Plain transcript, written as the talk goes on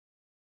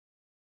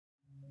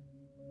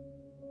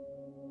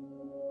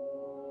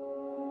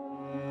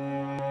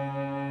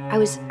I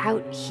was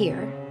out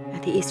here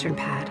at the Eastern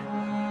Pad.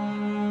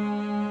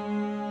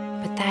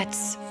 But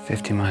that's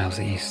 50 miles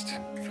east.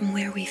 from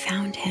where we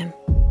found him.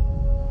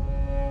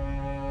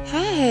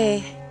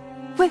 Hey.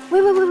 Wait.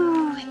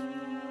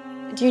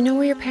 Do you know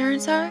where your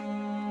parents are?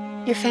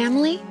 Your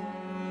family?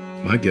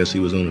 My guess he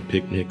was on a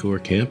picnic or a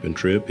camping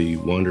trip. He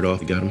wandered off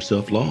and got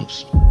himself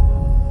lost.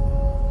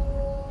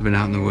 Been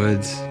out in the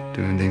woods,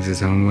 doing things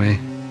his own way.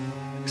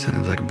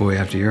 Sounds like a boy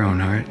after your own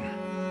heart.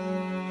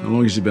 How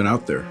long has he been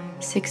out there?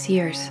 6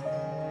 years.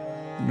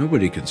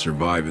 Nobody can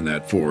survive in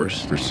that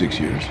forest for 6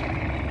 years.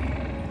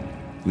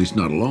 At least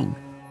not alone.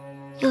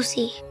 You'll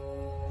see.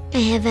 I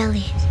have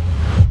Elliot.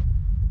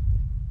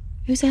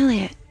 Who's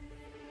Elliot?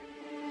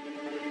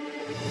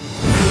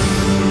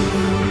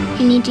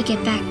 I need to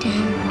get back to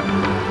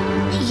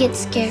him. He gets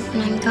scared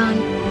when I'm gone.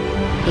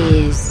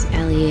 Is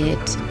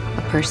Elliot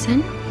a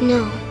person?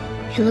 No,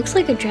 he looks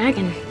like a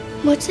dragon.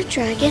 What's a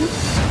dragon?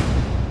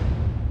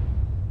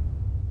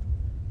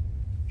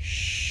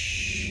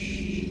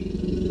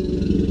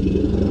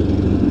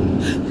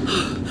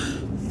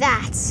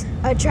 That's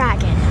a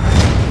dragon.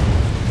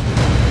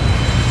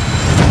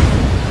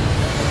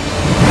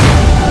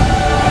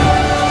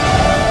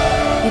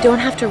 You don't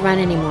have to run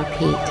anymore,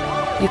 Pete.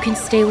 You can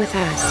stay with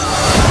us.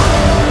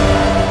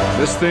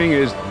 This thing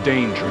is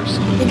dangerous.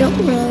 I don't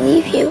want to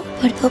leave you,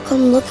 but he'll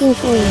come looking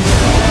for you.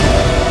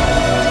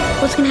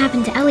 What's gonna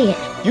happen to Elliot?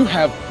 You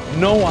have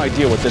no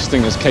idea what this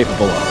thing is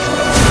capable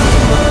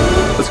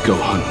of. Let's go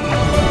hunting.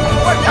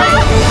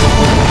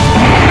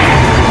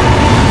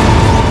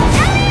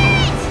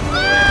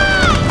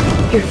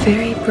 You're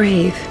very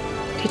brave.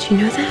 Did you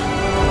know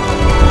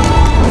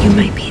that? You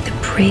might be the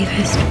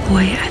bravest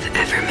boy I've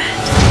ever met.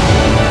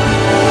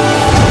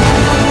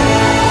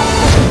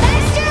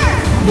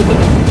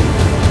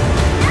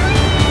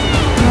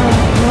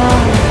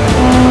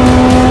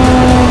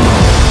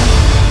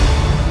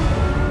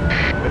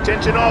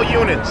 Attention all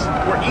units.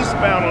 We're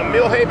eastbound on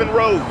Millhaven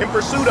Road in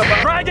pursuit of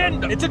a...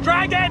 Dragon! It's a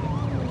dragon!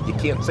 You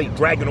can't say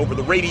dragon over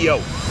the radio.